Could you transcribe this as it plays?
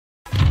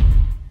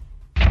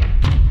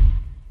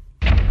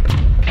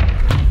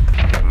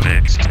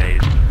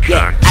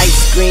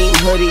green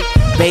hoodie,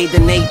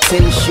 bathing 8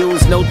 tennis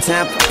shoes. No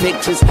time for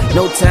pictures,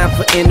 no time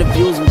for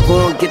interviews. I'm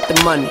going get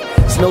the money.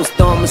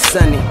 Snowstorm or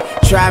sunny.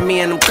 Try me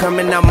and I'm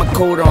coming out my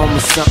coat on or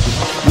something.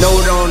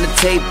 Note on the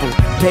table,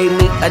 pay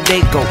me a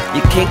day go.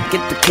 You can't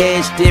get the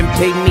cash, then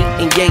pay me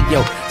and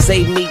yayo.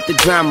 Save me the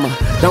drama.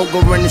 Don't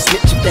go run and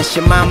snitch if that's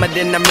your mama,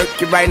 then I murk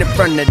you right in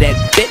front of that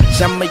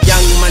bitch. I'm a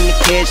young money,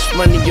 cash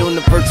money,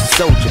 universal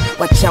soldier.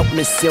 Watch out,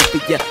 Miss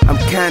Sylvia, I'm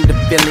kinda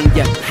feeling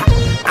ya.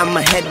 I'm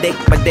a headache,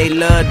 but they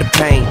love the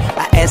pain.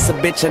 I ask a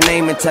bitch her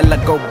name until I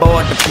go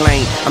board the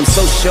plane. I'm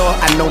so sure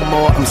I know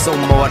more, I'm so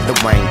more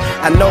Dwayne.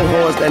 I know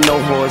whores that know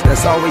whores,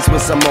 that's always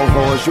with some more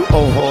whores. You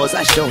old whores,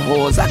 I show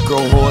whores, I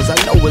grow whores. I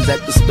know it's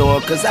at the store,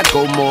 cause I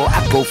go more,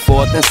 I go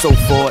forth and so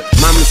forth.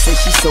 Mama says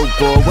she's so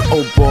bored with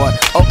old boy.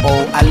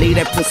 Uh-oh, I leave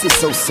that pussy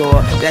so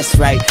sore. That's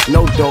right,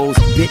 no doze.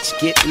 Bitch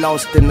get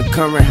lost in the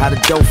current, how the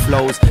dough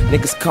flows.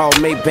 Niggas call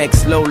Maybach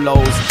slow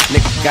lows.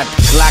 Nigga got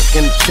the Glock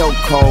in the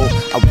chokehold.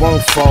 I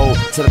won't fold.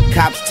 To the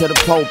cops, to the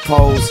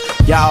po-pos,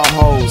 y'all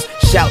hoes.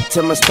 Shout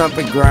to my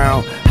stomping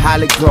ground,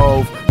 Holly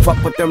Grove.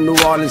 Fuck with them New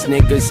Orleans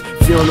niggas,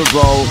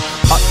 funeral.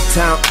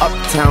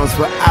 Uptowns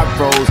where I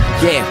rose.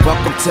 Yeah,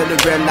 welcome to the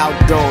real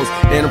outdoors.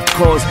 Then of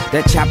course,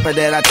 that chopper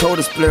that I told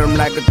her split him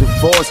like a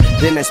divorce.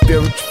 Then that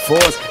spiritual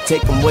force,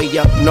 take him way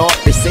up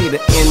north. They say the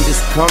end is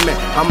coming,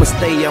 I'ma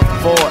stay up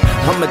for it.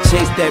 I'ma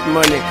chase that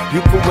money,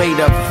 you can wait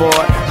up for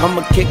it.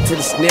 I'ma kick to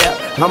the snare,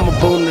 I'ma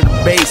boom to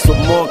the bass. What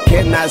more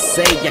can I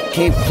say? I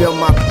can't feel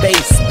my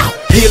face.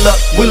 Heal up,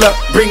 will up,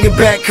 bring it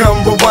back,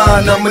 come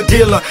rewind. I'm a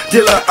dealer,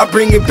 I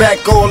bring it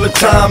back all the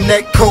time.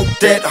 That coke,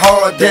 that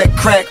hard, that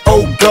crack,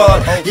 oh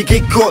God. You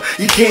get caught,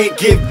 you can't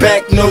get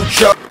back, no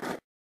chuck.